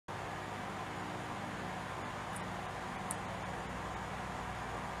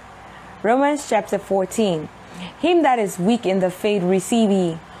Romans chapter 14. Him that is weak in the faith receive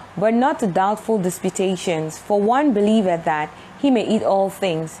ye, but not to doubtful disputations. For one believeth that he may eat all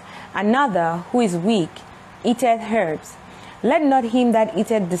things, another, who is weak, eateth herbs. Let not him that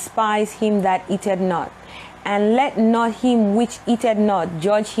eateth despise him that eateth not, and let not him which eateth not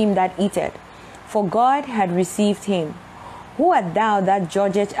judge him that eateth, for God had received him. Who art thou that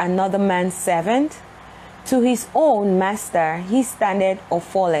judgest another man's servant? To his own master he standeth or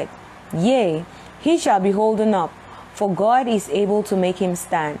falleth. Yea, he shall be holden up, for God is able to make him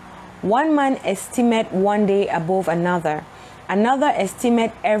stand. One man estimeth one day above another, another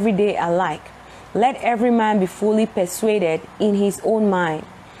estimeth every day alike. Let every man be fully persuaded in his own mind.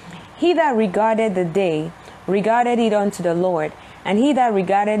 He that regardeth the day, regardeth it unto the Lord, and he that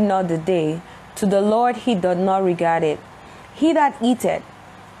regardeth not the day, to the Lord he doth not regard it. He that eateth,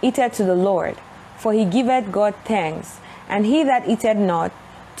 eateth to the Lord, for he giveth God thanks, and he that eateth not,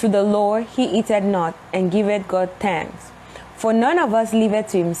 to the Lord he eateth not, and giveth God thanks. For none of us liveth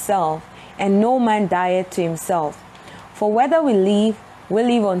to himself, and no man dieth to himself. For whether we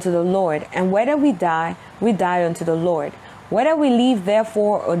live unto the Lord, and whether we die unto the Lord. Whether we live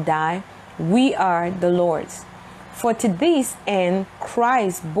therefore or die, we are the Lord's. For to this end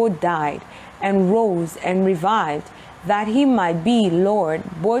Christ both died, and rose, and revived, that he might be Lord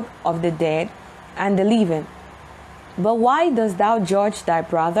both of the dead and the living. But why dost thou judge thy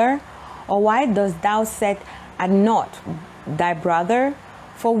brother? Or why dost thou set at naught thy brother?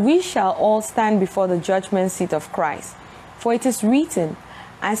 For we shall all stand before the judgment seat of Christ. For it is written,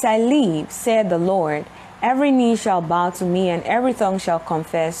 As I live, saith the Lord, every knee shall bow to me, and every tongue shall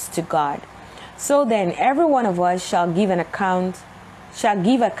confess to God. So then every one of us shall give account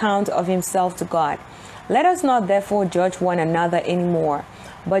of himself to God. Let us not therefore judge one another any more,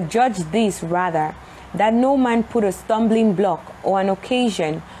 but judge this rather, that no man put a stumbling block or an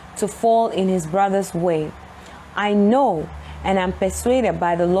occasion to fall in his brother's way. I know and am persuaded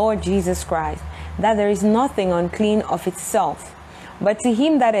by the Lord Jesus Christ that there is nothing unclean of itself, but to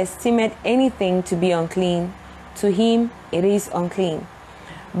him that esteemeth anything to be unclean, to him it is unclean.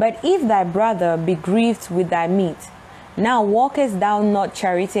 But if thy brother be grieved with thy meat, now walkest thou not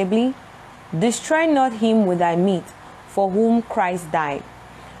charitably? Destroy not him with thy meat, for whom Christ died.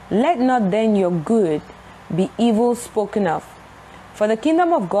 Let not then your good be evil spoken of. For the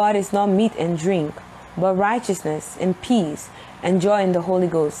kingdom of God is not meat and drink, but righteousness and peace and joy in the Holy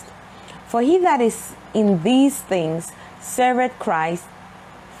Ghost. For he that is in these things serveth Christ.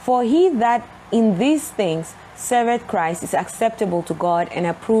 For he that in these things serveth Christ is acceptable to God and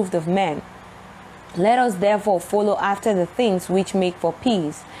approved of men. Let us therefore follow after the things which make for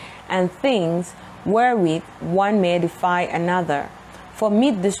peace, and things wherewith one may edify another. For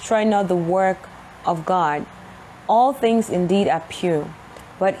meat destroy not the work of God. All things indeed are pure,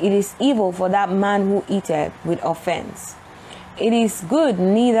 but it is evil for that man who eateth with offense. It is good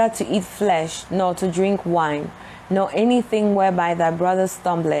neither to eat flesh, nor to drink wine, nor anything whereby thy brother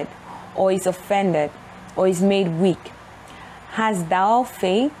stumbleth, or is offended, or is made weak. Hast thou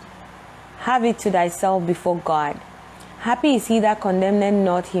faith? Have it to thyself before God. Happy is he that condemneth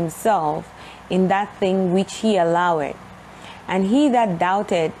not himself in that thing which he alloweth. And he that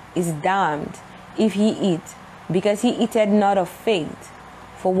doubteth is damned if he eat, because he eateth not of faith.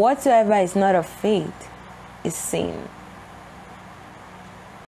 For whatsoever is not of faith is sin.